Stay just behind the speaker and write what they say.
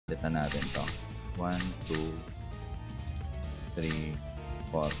Litan natin to. 1, 2, 3,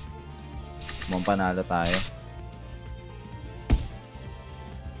 4. Kung panalo tayo.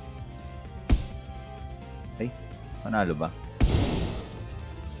 Ay, panalo ba?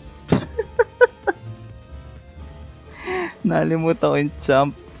 Nalimutan ko yung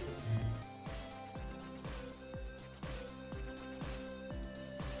champ.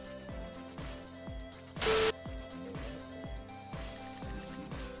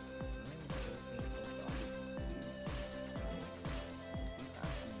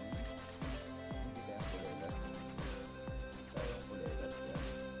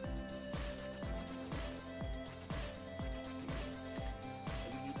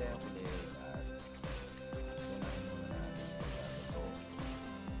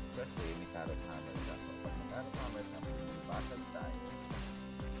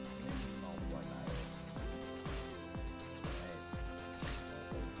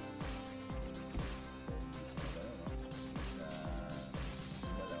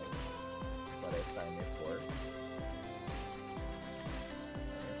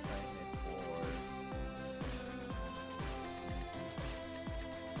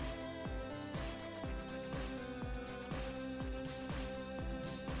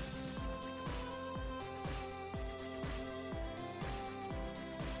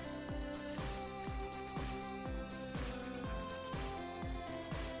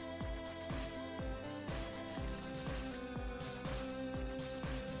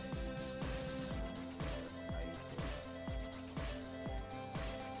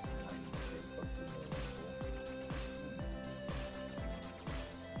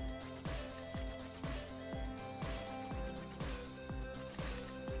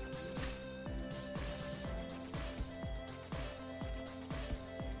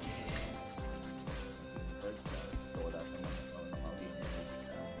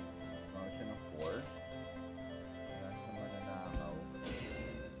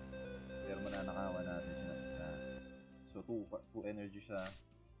 So 2 energy siya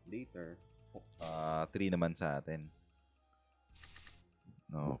later. 3 naman sa atin.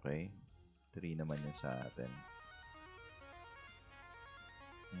 Okay. 3 naman yun sa atin.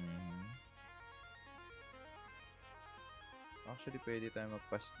 Actually, pwede tayo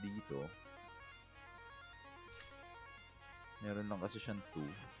mag-pass dito. Meron lang kasi siyang 2.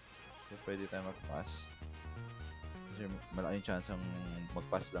 So, pwede tayo mag-pass. Kasi malaking chance ang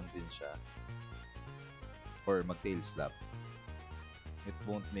mag-pass lang din siya. Or mag-tail slap. It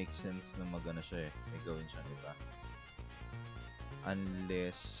won't make sense na mag-ano siya eh. May gawin siya, diba?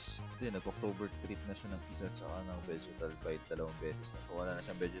 Unless, hindi, nag-October treat na siya ng isa tsaka ng vegetal bite 2 beses na. So, wala na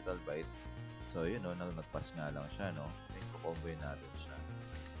siyang vegetal bite. So, yun o, nag-pass nga lang siya, no? May comboy natin siya.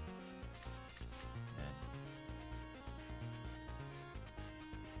 Ayan.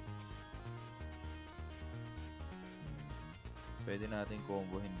 Pwede natin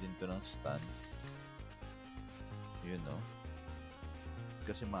combohin din to ng stun. Yun, no?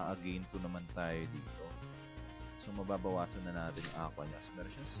 Kasi ma-again to naman tayo dito. So, mababawasan na natin yung aqua niya. So,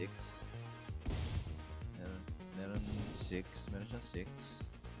 meron siyang 6. Meron 6. Meron siyang 6.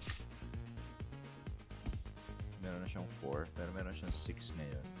 Meron na siyang 4. Pero meron siyang 6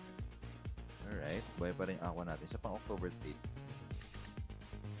 ngayon. Alright. Buhay pa rin yung aqua natin. Sa pang October 8.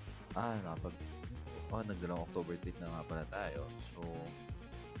 Nagdalang October 8 na nga pala tayo. So,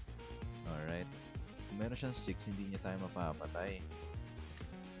 alright. Kung meron siyang 6, hindi niya tayo mapapatay.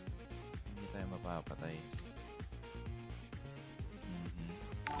 Hindi tayo mapapatay.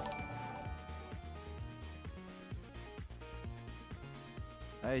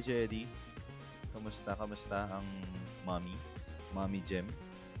 Hi, Jedy. Kamusta? Kamusta ang mommy? Mommy Gem?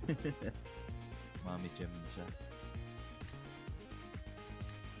 Mommy Gem na siya.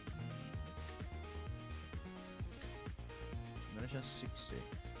 Meron siyang 6 eh.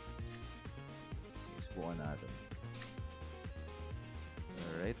 6 buka natin.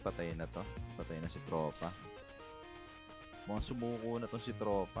 Alright, patay na to. Patay na si Tropa. Mukhang sumuko na tong si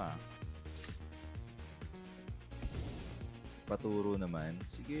Tropa. Paturo naman.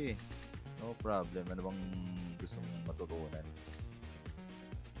 Sige. No problem. Ano bang gusto mong matutunan?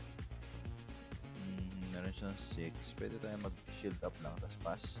 Meron siyang 6. Pwede tayo mag-shield up lang. Tapos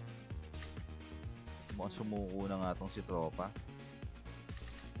pass. Mukhang sumuko na nga tong si Tropa.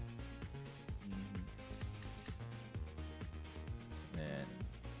 Ayan.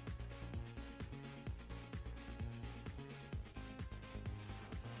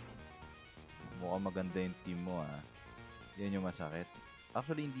 Mukhang maganda yung team mo ah. Yan yung masakit.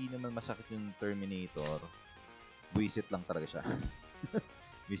 Actually, hindi naman masakit yung Terminator. Buisit lang talaga siya.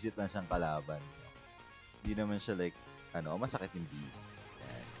 Buisit lang siyang kalaban. Hindi naman siya like, masakit yung beast.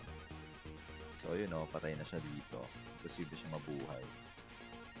 Yan. So, yun o, patay na siya dito. Posible siya mabuhay.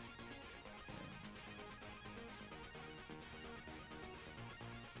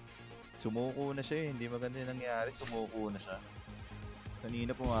 Sumuko na siya eh. Hindi maganda yung nangyari. Sumuko na siya.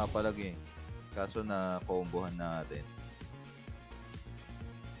 Kanina pumapalag eh. Kaso na combohan natin.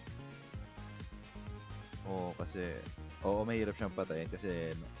 Oo, kasi... Oo, mahirap siyang patayin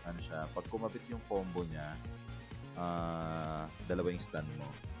kasi ano siya, pag kumapit yung combo niya, dalawa yung stun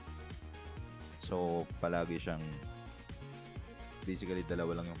mo. So, palagi siyang basically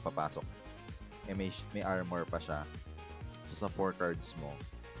dalawa lang yung papasok. Eh, may armor pa siya. So, sa 4 cards mo,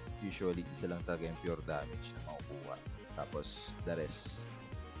 usually isa lang talaga yung pure damage na makukuha. Tapos, the rest,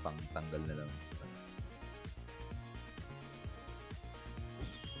 pang tanggal na lang yung stun.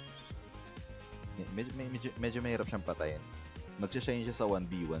 Medyo mahirap siyang patayin. Magsashine siya sa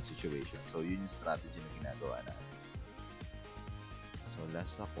 1v1 situation. So, yun yung strategy na ginagawa natin. So,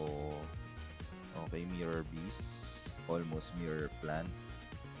 last ako. Okay, Mirror Beast. Almost Mirror Plant.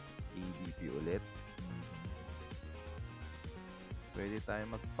 ADP ulit. Pwede tayo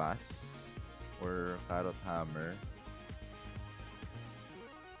mag-pass. Or Carrot Hammer.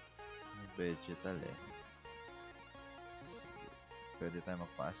 Vegetal eh. Pwede tayo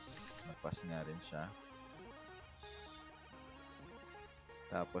mag-pass. Nag-pass nga rin siya.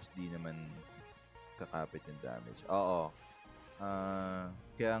 Tapos di naman kakapit yung damage. Oo.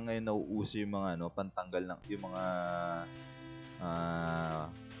 Kaya ngayon nauuso yung mga pantanggal ng yung mga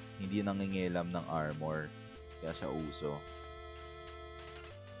hindi nangingialam ng armor. Kaya siya uso.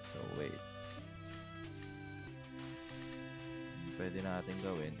 So wait. Pwede natin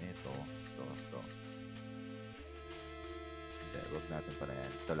gawin ito. Hindi, wag natin pala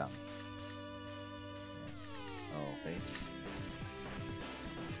yan. Ito lang. Okay.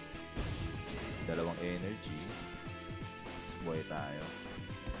 Dalawang energy. Buhay tayo.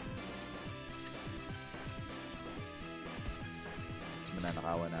 Tapos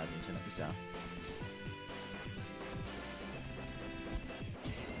mananakawan natin siya ng isa.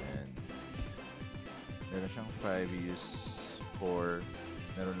 And meron siyang 5 use 4.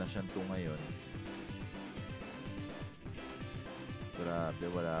 Meron na siyang 2 ngayon. Grabe,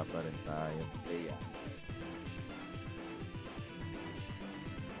 wala pa rin tayong play ah.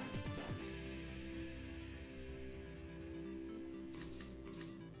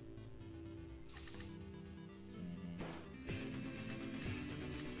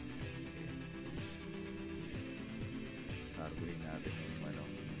 Sargulin natin yung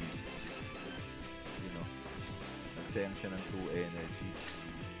beast. Nagsayang siya ng 2 energy.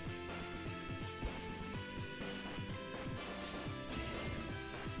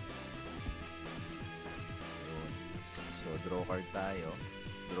 Draw card tayo.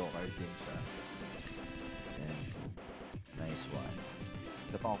 Draw card din siya. And nice one.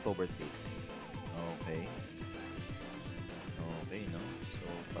 Isa pang October 3. Okay. Okay, no? So,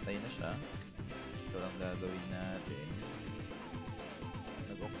 patay na siya. Ito lang gagawin natin.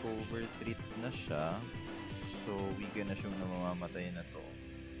 Nag-October 3 na siya. So, weekend na siyang namamatay na to.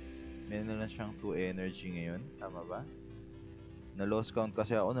 Meron na siyang 2 energy ngayon. Tama ba? Na-lost count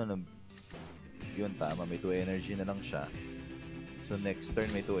kasi ako na yun, tama. May 2 energy na lang siya. So, next turn,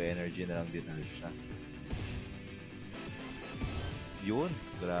 may 2 energy na lang din ulit siya. Yun!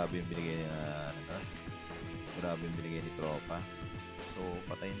 Grabe yung binigay niya grabe yung binigay ni tropa. So,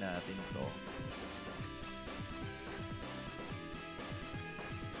 patayin natin ito.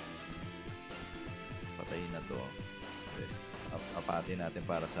 Patayin na to. Apatin natin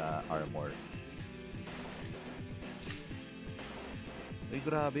para sa armor. Uy,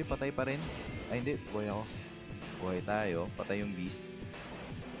 grabe. Patay pa rin. Ay, hindi. Buhay ako. Buhay tayo. Patay yung beast.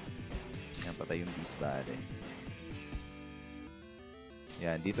 Yan, patay yung beast, bale.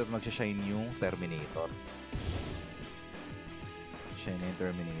 Yan, dito magsashine yung Terminator. Shine yung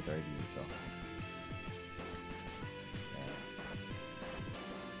Terminator dito. Yan.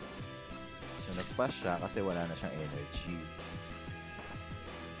 So, nag-pass siya kasi wala na siyang energy.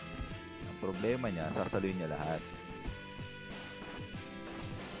 Ang problema niya, sasaluin niya lahat.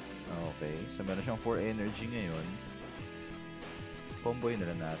 Okay, so meron siyang 4 energy ngayon. Comboy na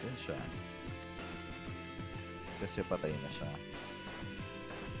lang natin siya. Kasi patay na siya.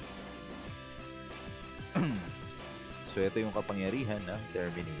 So ito yung kapangyarihan ng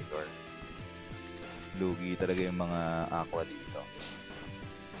Terminator. Lugi talaga yung mga aqua dito.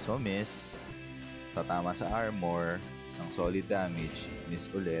 So miss. Tatama sa armor. Isang solid damage. Miss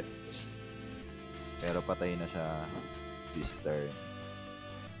ulit. Pero patay na siya this turn.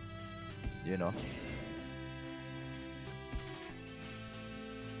 You know?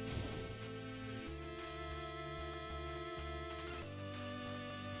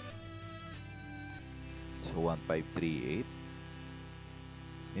 So, 1538.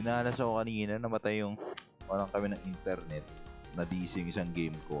 Minalas ako kanina, namatay yung walang kami ng internet. Na-DC yung isang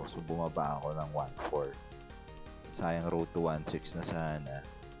game ko. So, bumaba ako ng 1.4. Sayang road to 1.6 na sana.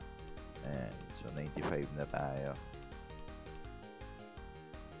 Ayan. So, 95 na tayo.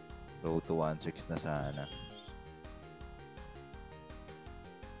 Road to 1.6 na sana.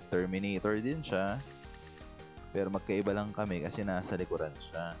 Terminator din siya. Pero magkaiba lang kami kasi nasa likuran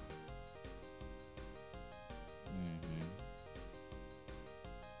siya.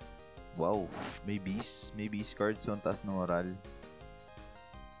 Wow, may beast. May beast cards on taas ng moral.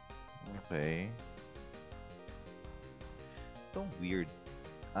 Okay. Itong weird.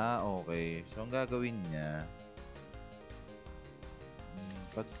 Okay. So, ang gagawin niya,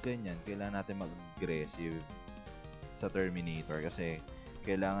 pag ganyan, kailangan natin mag-aggressive sa Terminator kasi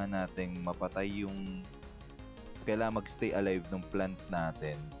kailangan nating mapatay yung kailangan mag-stay alive ng plant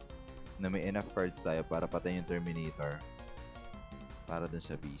natin na may enough cards tayo para patayin yung Terminator para dun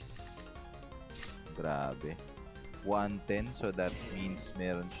sa beast. Grabe. 110, so that means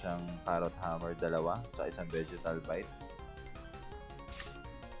meron siyang carrot hammer 2 sa isang vegetal bite.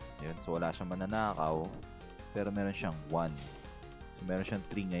 Yun, so wala siyang mananakaw pero meron siyang 1. So meron siyang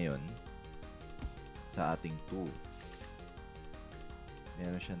 3 ngayon sa ating 2.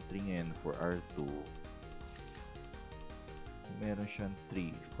 Meron siyang 3 ngayon for R2. Meron siyang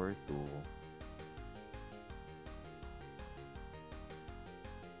 3 for 2.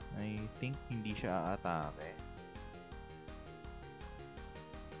 I think hindi siya aatake.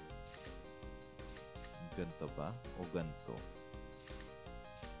 Ganto ba? O ganto?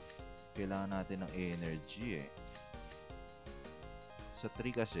 Kailangan natin ng energy eh. Sa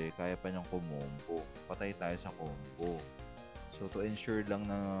 3 kasi, kaya pa niyang kumombo. Patay tayo sa combo. So, to ensure lang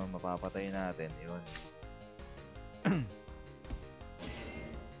na mapapatay natin, yun.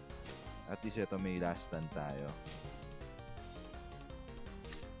 At least ito may last stand tayo.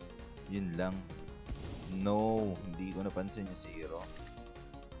 Yun lang. No, hindi ko napansin yung 0.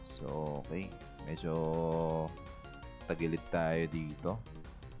 So, okay. Medyo tagilid tayo dito.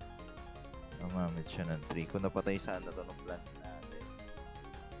 Namamit siya ng 3. Kung napatay sana to ng plant natin.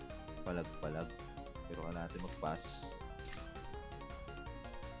 Palag-palag. Pero kailangan natin mag-pass.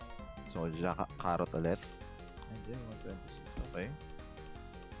 So, carrot ulit. And then, 126. Okay.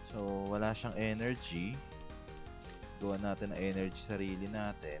 So, wala siyang energy. Gawa natin ang energy sarili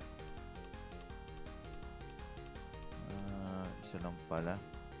natin. Isa lang pala.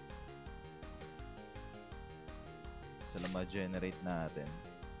 Isa lang ma-generate natin.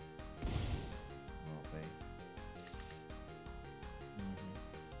 Okay.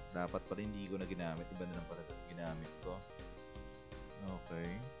 Dapat pala hindi ko na ginamit. Iba na lang pala ginamit ko.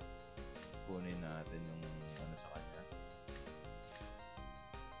 Okay. Kunin natin yung ano sa kanya.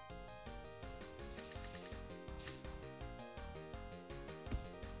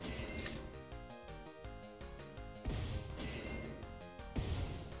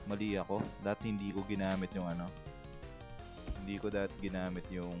 Mali ako. Dati hindi ko ginamit yung ano. Hindi ko dati ginamit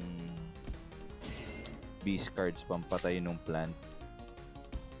yung beast cards pampatay ng plant.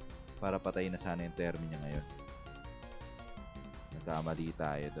 Para patayin na sana yung term niya ngayon. Nagkamali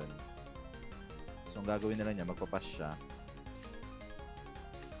tayo doon. So, ang gagawin na lang niya, magpapas siya.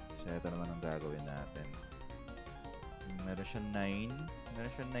 So, ito naman ang gagawin natin. Meron siya 9.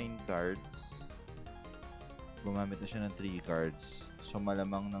 Meron siya 9 cards. Gumamit na siya ng 3 cards. So,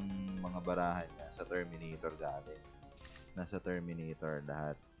 malamang ng mga barahan niya sa Terminator galing. Nasa Terminator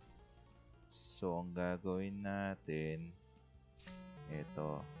lahat. So, ang gagawin natin,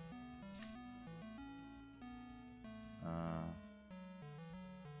 ito.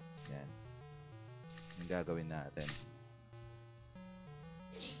 Yan. Ang gagawin natin.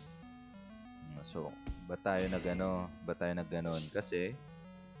 So, ba't tayo nag-ganon? Kasi,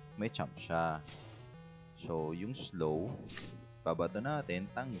 may champ siya. So, yung slow, babato natin,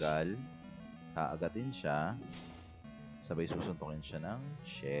 tanggal, haagatin siya, sabay susuntukin siya ng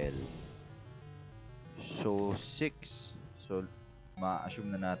shell. So, 6. So,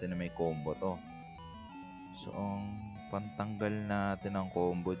 ma-assume na natin na may combo to. So, ang pantanggal natin ng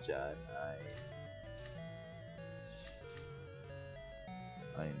combo dyan ay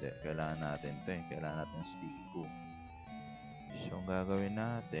hindi. Kailangan natin ito eh. Kailangan natin stick 2. So, ang gagawin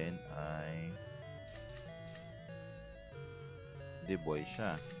natin ay deboy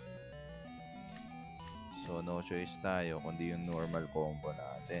siya. So, no choice tayo kundi yung normal combo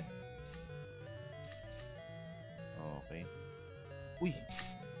natin. Okay. Uy!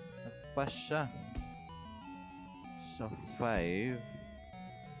 Nag-pass siya. So, 5.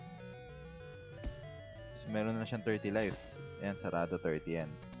 So, meron na siyang 30 life. Ayan, sarado 30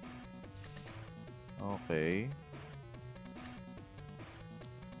 yan. Okay.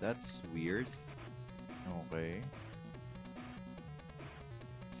 That's weird. Okay.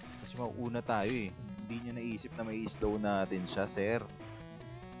 Kasi mauuna tayo eh. Hindi niya naisip na may slow natin siya, sir.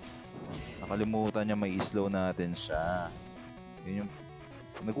 Nakalimutan niya may slow natin siya. Yun yung...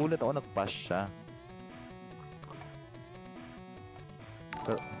 Nagulat ako, nag-pass siya.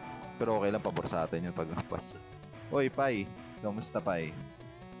 Pero okay lang, pabor sa atin yung pag-pass. Oy, Pai. Kamusta, Pai?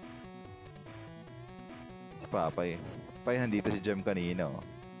 Si Papay. Pai, nandito si Jem kanina, oh.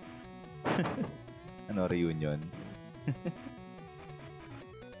 Ano, reunion?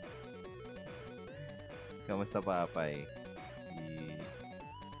 Kamusta, Papay?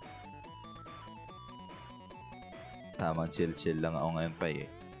 Tamang chill-chill lang ako ngayon, Pai, eh.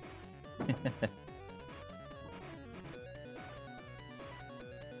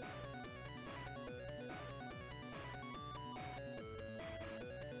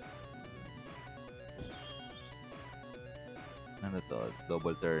 Ano to?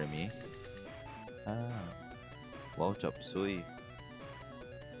 Double termi? Ah. Wow, chop suey.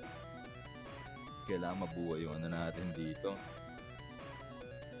 Kailangan mabuhay yung ano natin dito.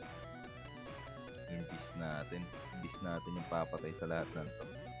 Yung beast natin. Beast natin yung papatay sa lahat ng to.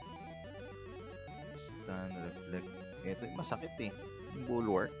 Stand, reflect. Ito yung masakit eh. Yung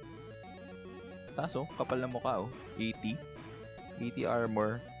bulwark. Taas oh, kapal na mukha oh. 80. 80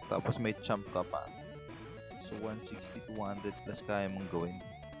 armor. Tapos may champ ka pa. So 160, 200 plus kaya mong gawin.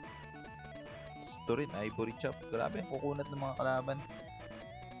 Ito rin, ivory chop. Grabe, kukunat ng mga kalaban.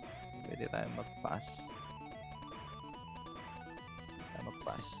 Pwede tayong mag-pass.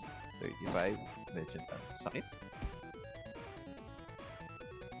 Mag-pass. 35. Medyo sakit.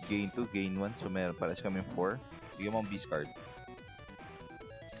 Gain 2, gain 1. So meron pares kami 4. Bigyan mo ang beast card.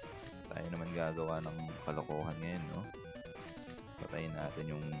 Tayo naman gagawa ng kalokohan ngayon, no? Patayin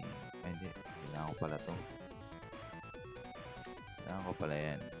natin yung... Ay, hindi. Kailangan ko pala to. Kailangan ko pala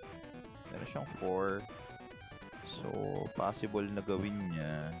yan. Meron siyang 4. So, possible na gawin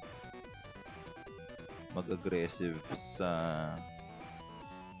niya mag-aggressive sa...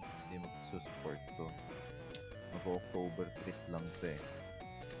 Hindi mag-support to. Mag-October treat lang to eh.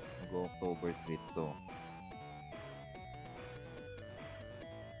 Mag-October treat to.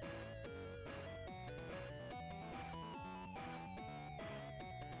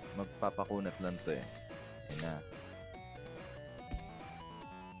 Magpapakunat lang to eh. Yan na.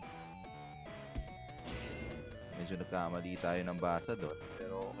 Medyo nagkamali tayo ng basa doon.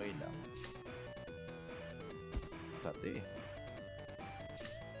 Pero okay lang. Pati.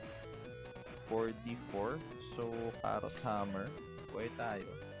 4D4. So, parrot hammer. Buhay tayo.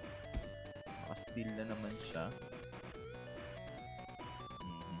 Naka-steal na naman siya.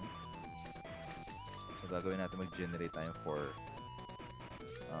 So, gagawin natin mag-generate tayong 4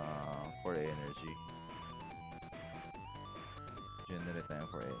 energy. Generate tayong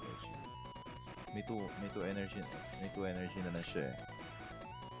 4 energy. May 2 energy. May 2 energy na lang siya eh.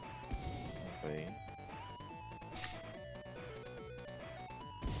 Okay.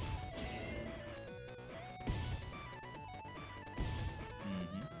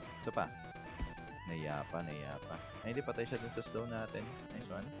 Isa pa. Nayapa. Ay, hindi, patay siya dun sa slow natin. Nice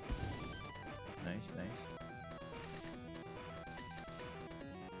one. Nice.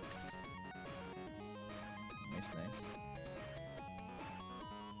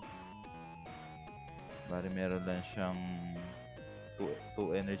 Bari meron lang siyang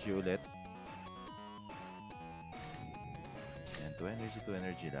 2 energy ulit. Ayan, 2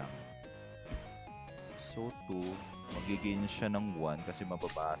 energy lang. So, 2. Magigain siya ng 1 kasi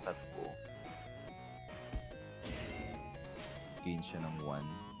mababasag ko. Gain siya ng 1.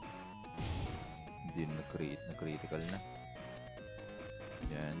 Hindi na critical na.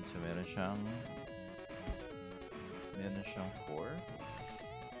 Yan. So, meron siyang 4.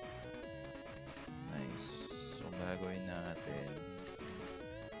 Nice. So, gagawin natin.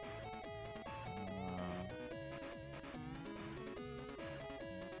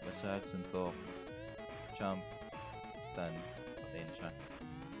 Basag, suntok, jump, stun. Patay na siya.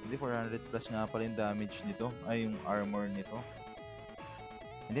 Hindi, 400 plus nga pala yung damage nito. Ay, yung armor nito.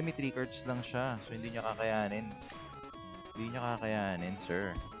 Hindi, may 3 cards lang siya. So, hindi niya kakayanin.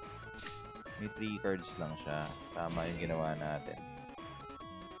 Sir. May 3 cards lang siya. Tama yung ginawa natin.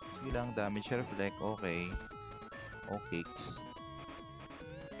 Sige lang, damage reflect. Okay. Okay.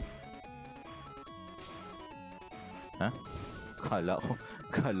 Ha?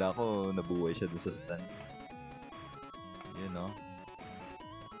 Kala ko nabuhay siya doon sa stun. Yun, no?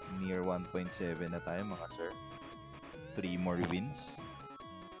 Near 1.7 na tayo, mga sir. 3 more wins.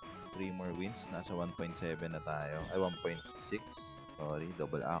 Nasa 1.7 na tayo. Ay, 1.6. Sorry,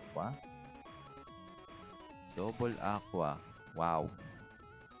 double aqua. Double aqua. Wow.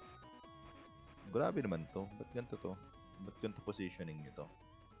 Grabe naman to. Ba't ganito to? Ba't ganito positioning nyo to?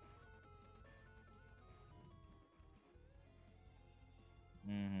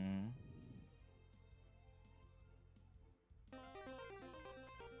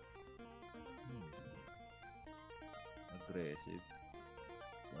 Aggressive.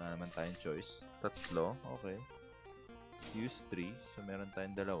 Wala naman tayong choice. Tatlo. Okay. Use 3. So, meron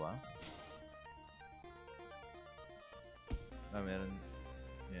tayong dalawa. Meron.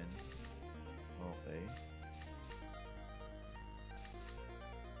 Yan. Okay.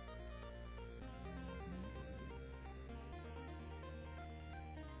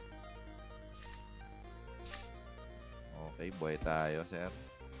 Okay, buhay tayo, sir.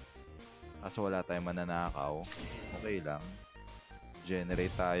 Kaso wala tayong mananakaw. Okay lang.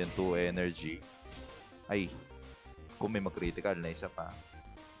 Generate tayong 2 energy. Ay, kung may mag-critical na isa pa.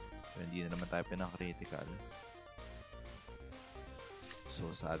 So, hindi na naman tayo pinang-critical. So,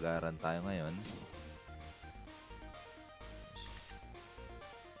 sagaran tayo ngayon.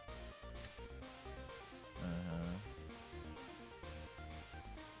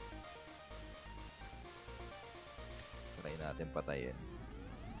 Try natin patayin.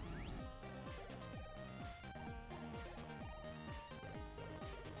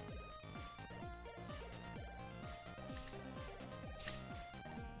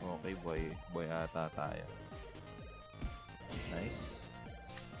 Okay, boy ata tayo. Nice.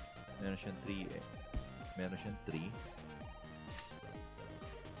 Meron siyang 3 eh. Meron siyang 3.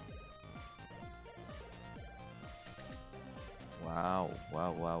 Wow.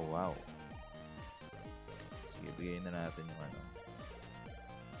 Wow. Sige, bigay na natin yung ano.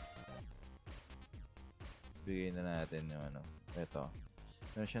 Bigay na natin yung ano. Ito.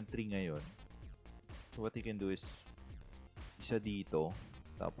 Meron siyang 3 ngayon. So what he can do is isa dito.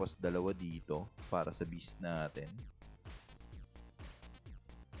 Tapos dalawa dito para sa beast natin.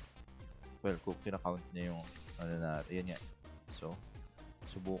 Well, kung kinakount niya yung ano natin, yan yan. So,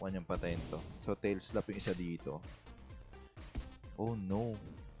 subukan niyang patayin to. So, tail slap yung isa dito. Oh no.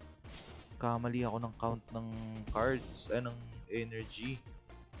 Kamali ako ng count ng cards, ng energy.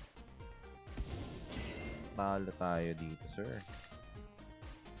 Talo tayo dito, sir.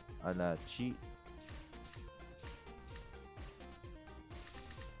 Alachi.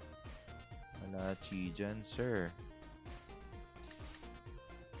 Alachi dyan, sir.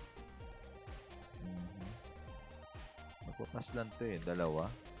 Magpapas lang to eh, dalawa.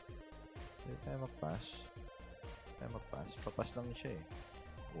 Hindi tayo magpass. Papas lang siya eh.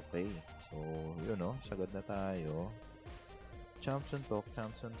 Okay. So, yun o. Sagad na tayo. Champs on talk.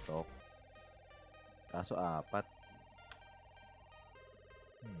 Kaso 4.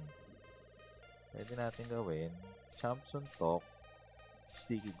 Pwede natin gawin. Champs on talk.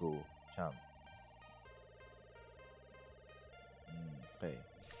 Sticky go. Champ. Okay.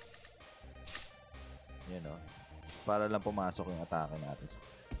 Yan o. Para lang pumasok yung atake natin sa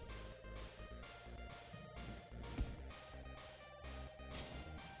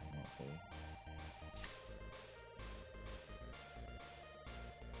okay.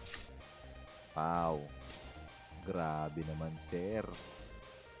 Wow. Grabe naman, sir.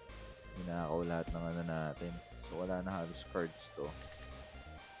 Hinakaw lahat ng ano natin. So, wala na halos cards to.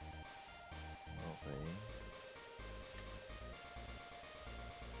 Okay.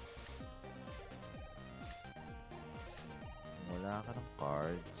 Wala ka ng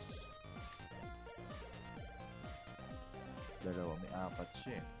cards. Dalawa, may 4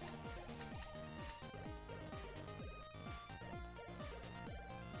 siya eh.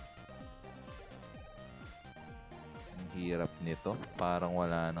 Ang hirap nito. Parang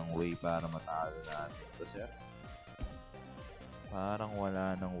wala nang way para matalo natin ito, sir. Parang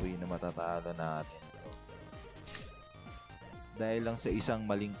wala nang way na matatalo natin ito. Dahil lang sa isang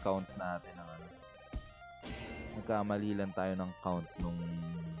maling count natin ng ano. Nagkamali lang tayo ng count nung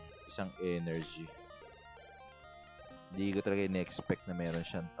isang energy. Hindi ko talaga in-expect na meron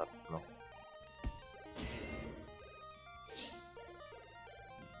siyang 3.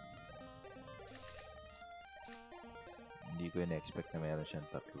 Hindi ko in-expect na meron siyang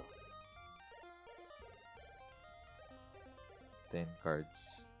 3. 10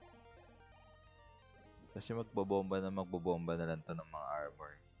 cards. Kasi magbobomba na lang to ng mga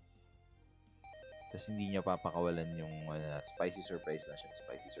armor. Tapos hindi niya papakawalan yung spicy surprise na siya.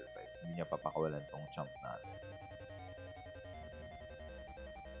 Spicy surprise. Hindi niya papakawalan tong champ natin.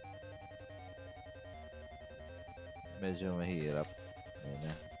 Medyo mahirap. Ayan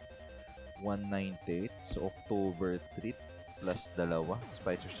na. 198. So, October treat plus 2.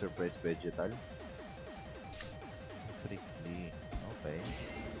 Spicy surprise vegetal. Prickly. Okay.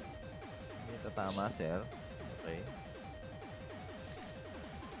 Hindi ito tama, sir. Okay.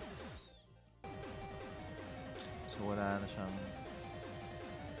 So, wala na siyang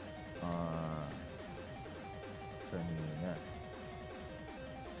kanina.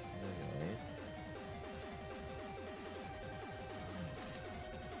 Alright.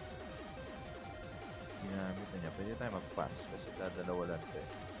 Ginamit na niya. Pwede tayo mag-pass kasi dadalawa lang ito eh.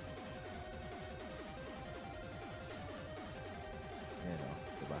 Ayan o.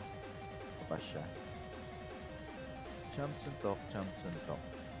 Diba? Pass siya. Champs and talk.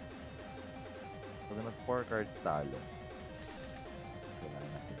 Pag nag 4 cards talo.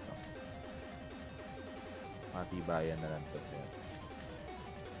 Kailangan natin ito. Patibayan na lang ito sir.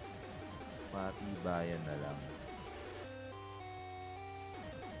 Patibayan na lang.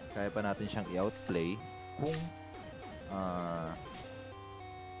 Kaya pa natin siyang i-outplay kung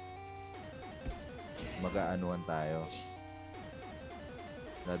mag-aanuhan tayo.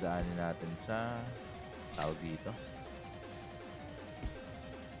 Dadaanin natin sa tawag dito.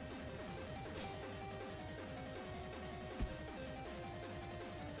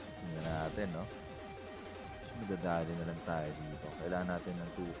 Tingnan natin, no? So, madadali na lang tayo dito. Kailangan natin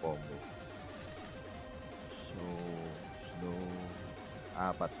ng 2 combo. So, slow.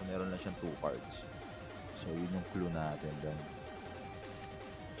 4. So, meron lang siyang 2 cards. So, yun yung clue natin doon.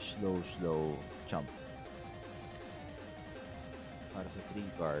 Slow, chump. Para sa 3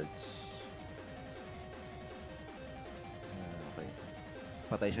 cards. Okay.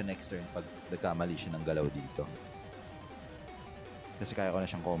 Patay siya next turn pag nagkamali siya ng galaw dito. Kasi kaya ko na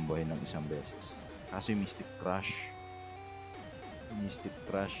siyang combohin ng isang beses. Kaso yung Mystic Crush.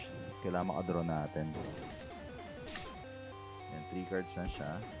 Kailangan makadraw natin. Yan, 3 cards na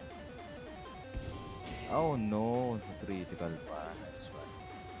siya. Oh no! Critical pa. That's one.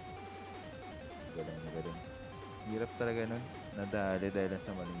 Galing. Hirap talaga nun. Nadali dahil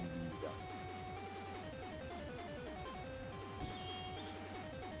sa maling bigang.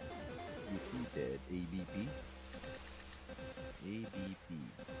 Defeated. ABP.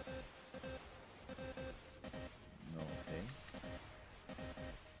 No, okay.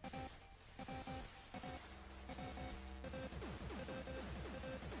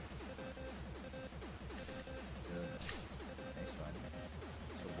 Nice one.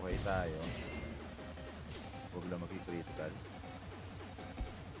 So, buhay tayo. Huwag lang mag-critical.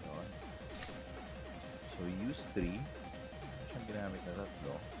 So, use 3. Siyang ginamit na 3.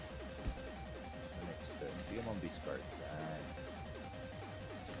 So, next turn. Bigyan mo ang base card. Yan.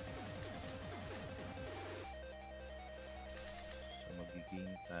 So,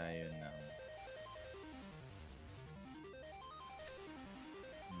 magiging tayo ng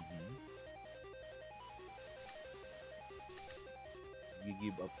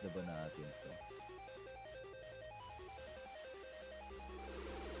give up na ba natin ito?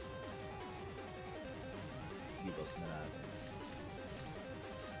 Give up na natin.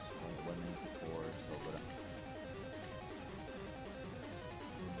 So, 194, sobra.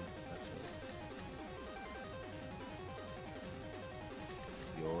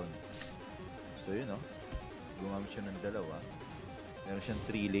 Yun. So, yun, no? Gumamit siya ng 2. Meron siyang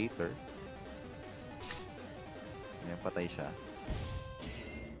 3 later. Ngayon, patay siya.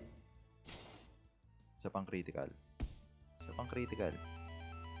 Sa pang-critical.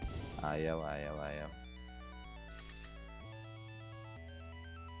 Ayaw.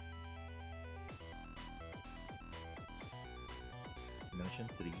 Meron siyang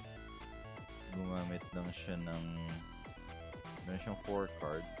 3. Gumamit lang siya ng... Meron siyang 4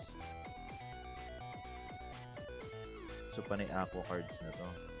 cards. So, panay aqua cards na to.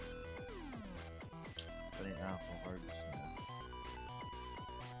 Meron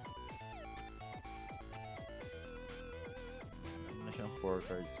na siyang 4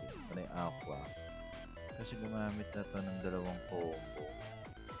 cards. Panay aqua. Kasi gumamit na to ng 2 combo.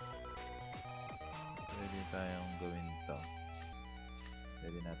 Pwede tayong gawin to.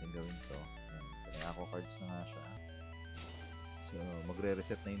 Pwede natin gawin to. Panay aqua cards na nga siya. So,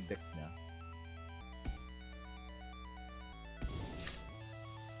 magre-reset na yung deck niya.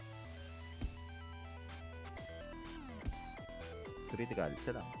 Critical,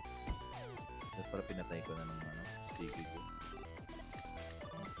 isa lang. Dapat para pinatay ko na ng sticky ko.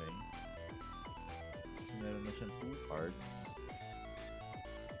 Okay. So, meron na siyang 2 cards.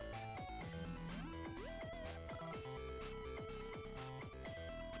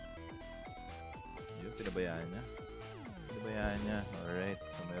 Yun, pinabayaan niya. Alright.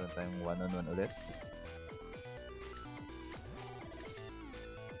 So, meron tayong 1-on-1 ulit.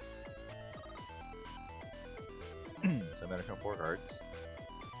 So, meron siyang 4 cards.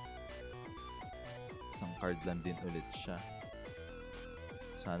 Isang card lang din ulit siya.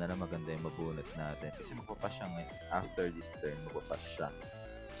 Sana na maganda yung mabunot natin. Kasi magpapas siya ngayon. After this turn, magpapas siya.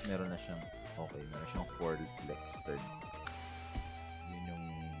 Kasi meron na siyang, okay, meron siyang 4 next turn. Yun yung,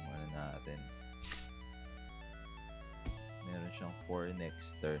 ano natin. Meron siyang 4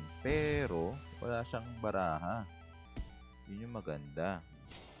 next turn. Pero, wala siyang baraha. Yun yung maganda.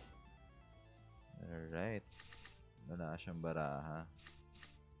 Alright. Wala siyang baraha.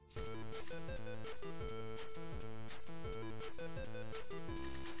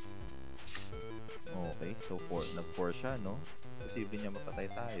 Okay, so nag-4 siya, no? Posible niya mapatay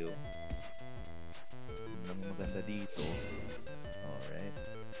tayo. Yun lang maganda dito. Alright.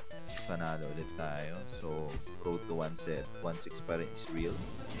 Panalo ulit tayo. So, road to 1-6 pa rin is real.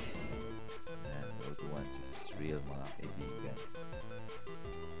 Ayan, road to 1-6 is real, mga kaibigan.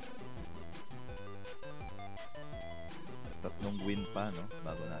 Tatlong win pa, no?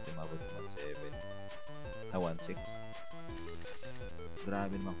 Bago natin mabot 1-7. 1-6.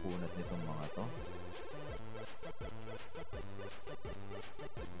 Grabe naman kunat nitong mga to.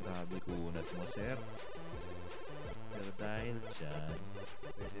 Grabe kunat mo, sir. Pero dahil dyan,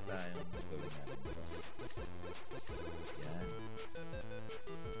 pwede tayong gawin natin ito. Yan.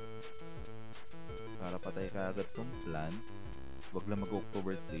 Para patay ka agad tong plant. Huwag lang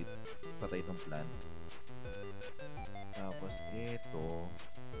mag-October treat. Patay tong plant. Tapos ito.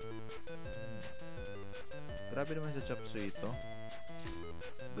 Grabe naman sa chop suey ito.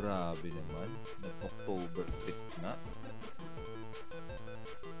 Grabe naman. Nag-October treat nga.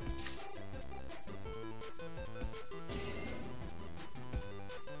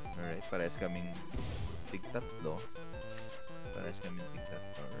 Alright, parehas kaming tig-tatlo. Parehas kaming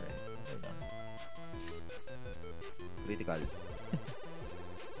tig-tatlo. Alright, okay lang. Critical.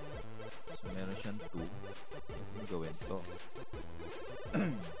 So, meron siyang 2. Pwede gawin to.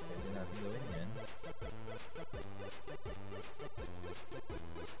 Pwede natin gawin yan.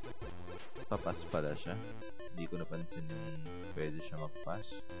 Papas pala siya. Hindi ko napansin yung pwede siya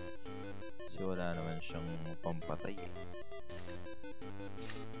mag-pass. Kasi wala naman siyang pampatay eh.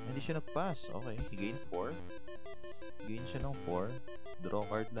 Hindi siya nag-pass. Okay, gain 4. Gain siya ng 4. Draw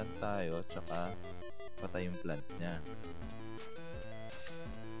card lang tayo. Tsaka patay yung plant niya.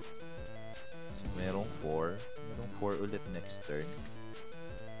 So, merong 4. Merong 4 ulit next turn.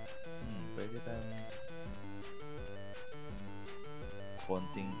 Pwede tayong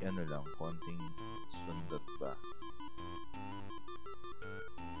konting ano lang, konting sundot ba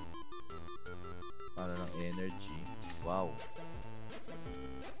para ng energy. Wow,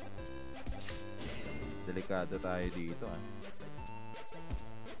 delikado tayo dito ah.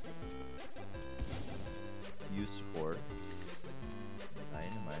 Use 4 tayo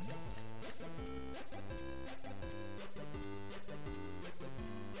naman.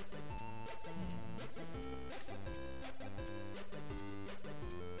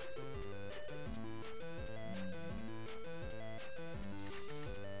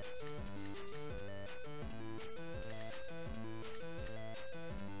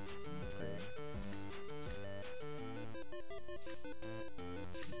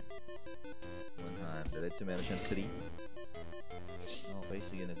 So, meron siyang 3. Okay,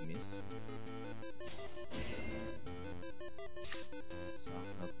 sige, nag-miss. So,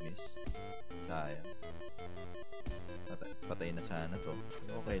 nag-miss. Sayang. Patay na sana to.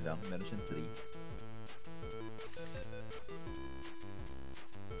 Okay lang, meron siyang 3.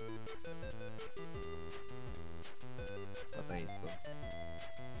 Patay ito.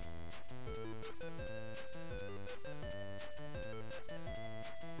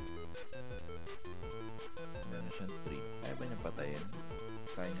 Meron siyang 3. Kaya ba niyang patayin?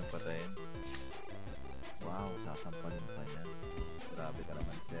 Kaya niyang patayin? Wow, sasampalin pa niya. Grabe ka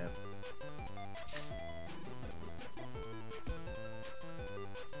naman, sir.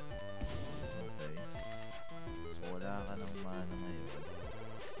 Okay. So, wala ka ng mana ngayon.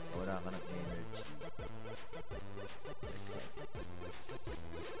 Wala ka ng energy.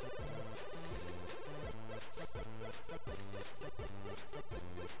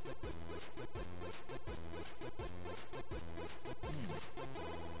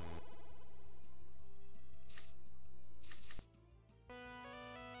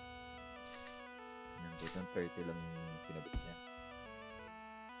 Hanggang 30 lang yung pinabit niya.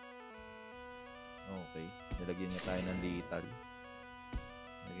 Okay. Nilagyan niya tayo ng lethal.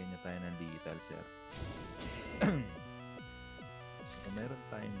 Nilagyan niya tayo ng lethal, sir. So, meron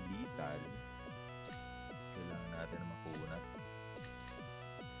tayong lethal. Kailangan natin na makunat.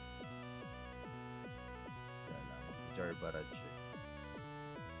 Kailangan jar barrage eh.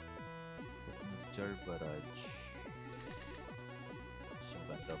 Jar barrage. So,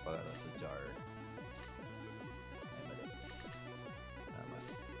 ganda para sa jar. Ay, mali. Tama.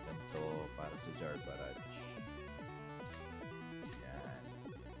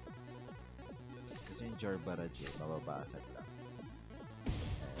 Kasi yung jar barrage eh, mababasag lang.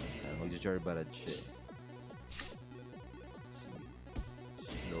 Ayan, mag-jar barrage siya eh.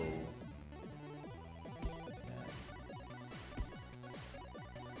 Slow. Ayan.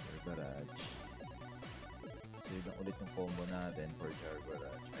 Jar barrage. So yun lang ulit yung combo natin for jar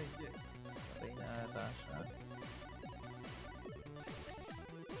barrage. Ay, hindi. Patay na ata siya.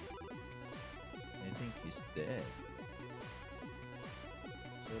 I think he's dead.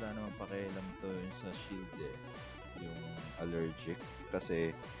 So wala naman pakialam to yung sa shield eh. Yung allergic.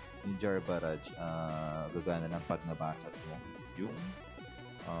 Kasi yung jar barrage, gagana lang pag nabasag mo yung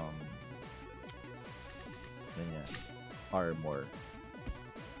ganyan, armor.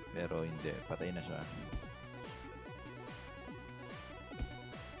 Pero hindi, patay na siya.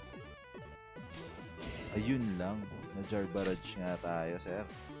 Ayun lang, na jar barrage nga tayo, sir.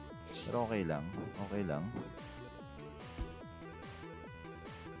 Pero okay lang, okay lang.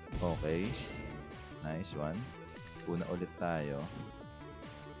 Okay. Nice one. Una ulit tayo.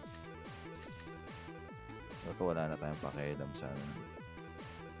 So ito wala na tayong pakialam sa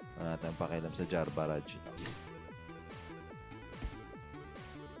wala na tayong pakialam sa jar barrage.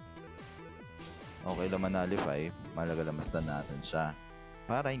 Okay lang manalify. Malaga lamastan natin siya.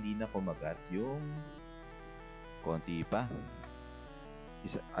 Para hindi na kumagat yung konti pa.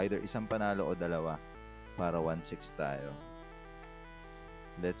 Either isang panalo o dalawa. Para 1-6 tayo.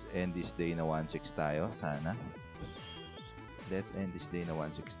 Let's end this day na 1-6 tayo, sana. Let's end this day na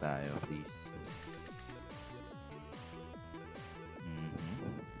 1-6 tayo, please.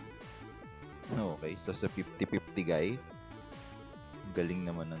 Okay, so sa 50-50 guy, galing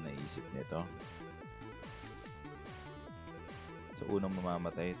naman ang naisip nito. So unang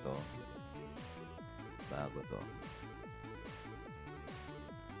mamamatay ito, bago to.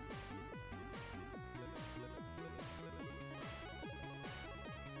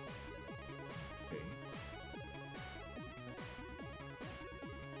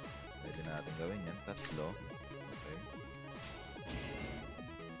 Natin gawin yan, tatlo. Okay.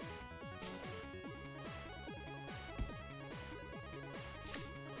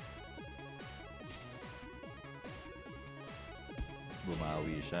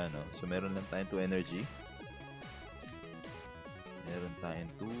 Bumawi siya, no? So meron lang tayong 2 energy. Meron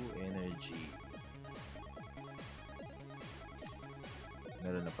tayong 2 energy.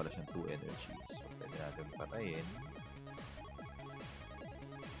 Meron na pala siyang 2 energy. So pwede natin patayin.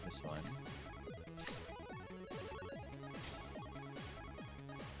 This one.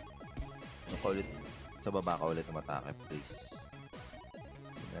 Ulit, sa baba ka ulit umatake, please.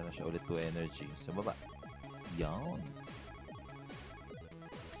 So, meron siya ulit 2 energy. Sa baba. Yan.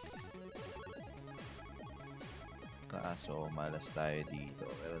 Kaso, malas tayo dito.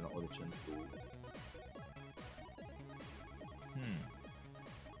 Meron lang ulit siyang 2.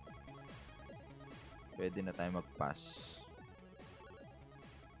 Pwede na tayo mag-pass.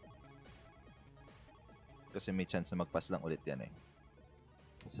 Kasi may chance na mag-pass lang ulit yan eh.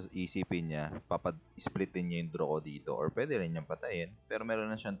 So, isipin niya, papad-splitin niya yung draw ko dito. Or pwede rin niyang patayin. Pero meron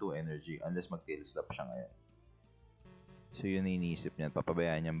na siyang 2 energy unless mag-tail slap siya ngayon. So, yun iniisip niya.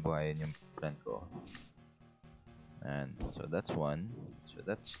 Papabayaan niyang buhayin yung plan ko. And, so, that's 1. So,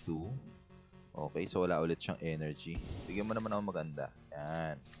 that's 2. Okay, so wala ulit siyang energy. Bigyan mo naman ako maganda.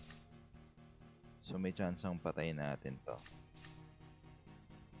 Yan. So, may chance ang patayin natin to.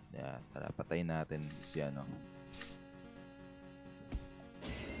 Yan, tara, patayin natin siya, no?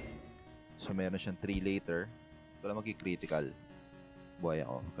 So, meron siyang 3 later. Kala magi-critical. Buhay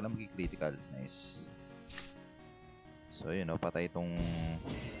ako. Kala magi-critical. Nice. So, yun, no? Patay itong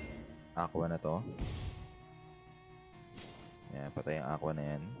aqua na to. Yan, patay ang aqua na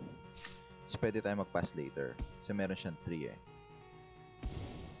yan. So, pwede tayo mag-pass later. So, meron siyang 3 eh.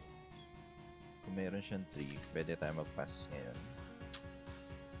 Kung meron siyang 3, pwede tayo mag-pass ngayon.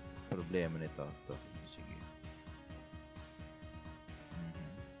 Problema nito. Ito. Sige.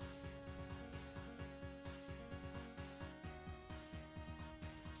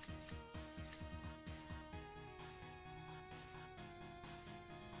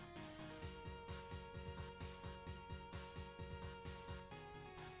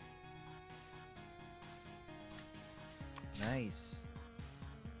 Nice.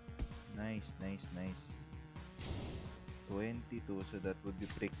 Nice, nice, nice. 22, so that would be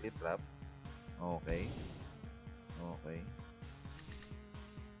prickly trap. Okay. Okay.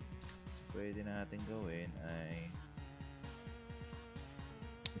 So, pwede natin gawin ay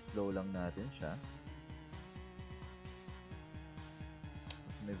slow lang natin siya.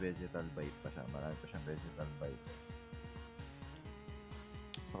 May vegetal bite pa siya. Marami pa siyang vegetal bite.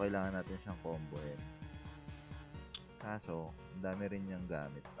 So, kailangan natin siyang combohin. Kaso, ang dami rin niyang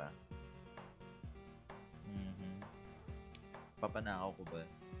gamit pa. Papanakaw ko ba?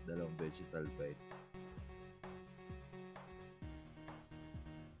 Dalawang vegetal bite.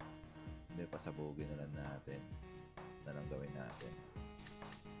 Hindi, pasabugin na lang natin. Na lang gawin natin.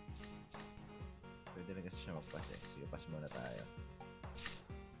 Pwede rin kasi siya magpas eh. Sige, pass muna tayo.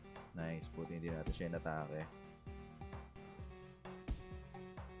 Nice. Buti hindi natin siya inatake.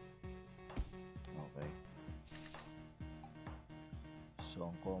 Okay. So,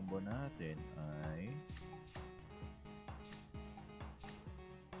 ang combo natin ay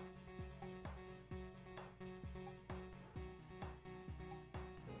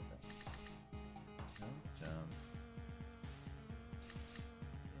jump.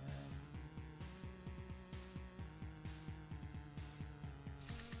 Yan.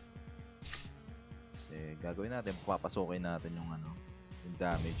 Kasi gagawin natin, papasokin natin yung ano, yung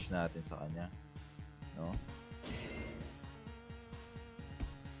damage natin sa kanya. No?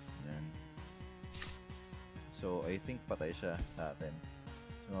 Yan. So, I think patay siya sa atin.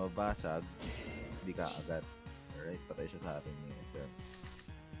 So, mabasag, hindi ka agad. Alright, patay siya sa atin yung turn.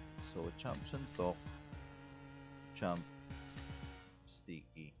 So, chomp suntok, chomp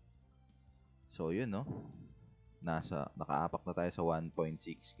sticky. So, yun, no? Nakaapak na tayo sa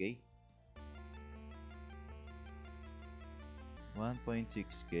 1.6k.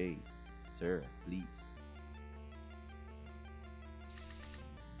 1.6k. Sir, please.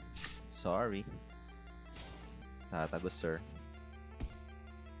 Sorry. Tatagos, sir.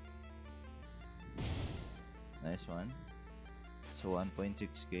 Nice one. So,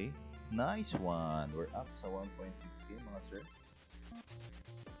 1.6k. Nice one. We're up sa 1.6k, mga sir.